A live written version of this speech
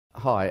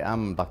Hi,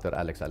 I'm Dr.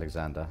 Alex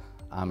Alexander.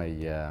 I'm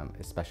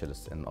a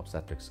specialist in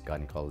obstetrics,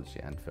 gynecology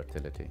and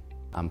fertility.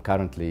 I'm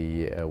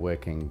currently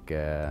working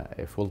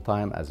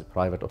full-time as a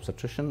private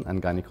obstetrician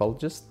and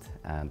gynecologist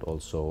and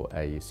also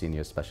a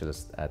senior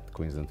specialist at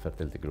Queensland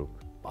Fertility Group.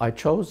 I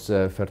chose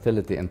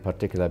fertility in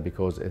particular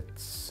because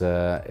it's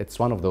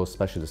one of those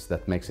specialists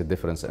that makes a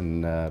difference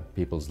in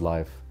people's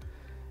life.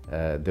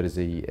 There is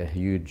a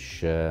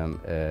huge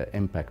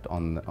impact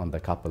on the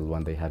couple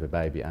when they have a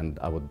baby, and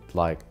I would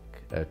like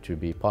to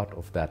be part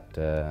of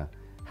that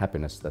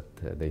happiness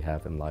that they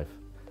have in life.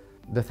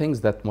 The things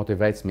that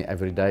motivates me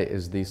every day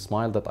is the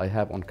smile that I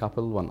have on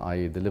couple when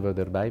I deliver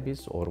their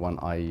babies, or when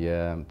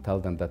I tell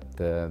them that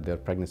their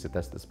pregnancy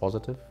test is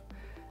positive,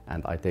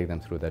 and I take them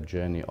through that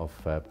journey of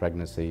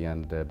pregnancy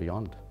and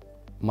beyond.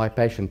 My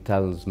patient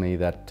tells me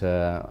that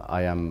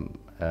I am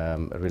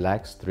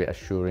relaxed,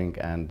 reassuring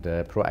and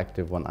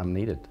proactive when I'm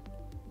needed.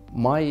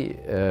 My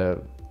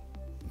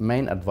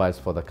main advice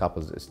for the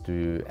couples is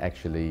to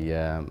actually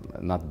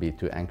not be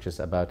too anxious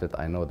about it.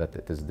 I know that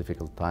it is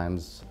difficult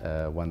times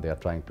when they are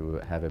trying to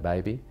have a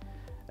baby,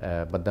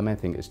 but the main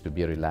thing is to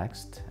be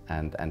relaxed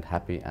and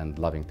happy and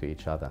loving to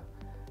each other,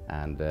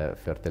 and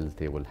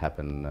fertility will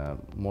happen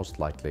most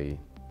likely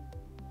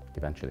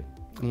eventually.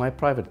 My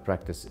private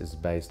practice is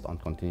based on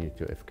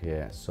continuity of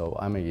care, so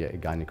I'm a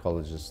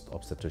gynecologist,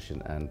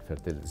 obstetrician and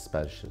fertility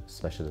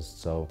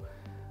specialist, so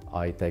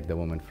I take the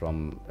woman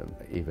from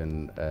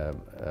even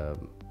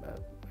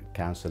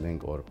counseling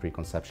or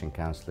preconception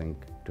counseling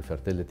to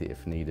fertility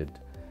if needed,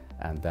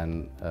 and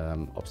then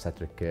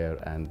obstetric care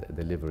and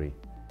delivery.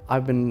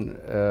 I've been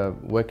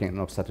working in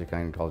obstetric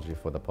gynecology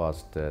for the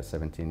past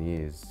 17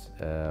 years,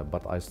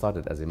 but I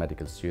started as a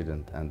medical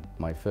student, and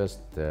my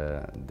first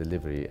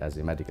delivery as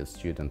a medical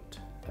student,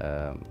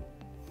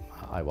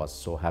 I was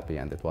so happy,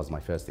 and it was my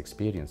first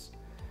experience.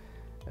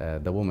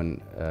 The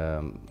woman,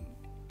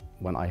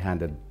 when I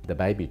handed the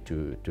baby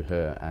to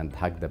her and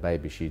hugged the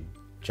baby, she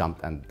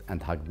jumped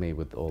and hugged me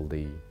with all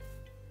the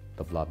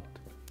blood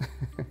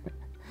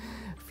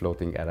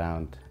floating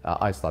around.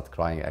 I started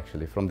crying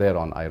actually. From there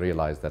on, I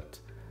realized that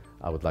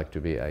I would like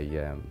to be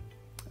a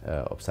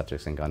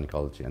obstetrics and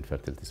gynecology and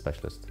fertility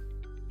specialist.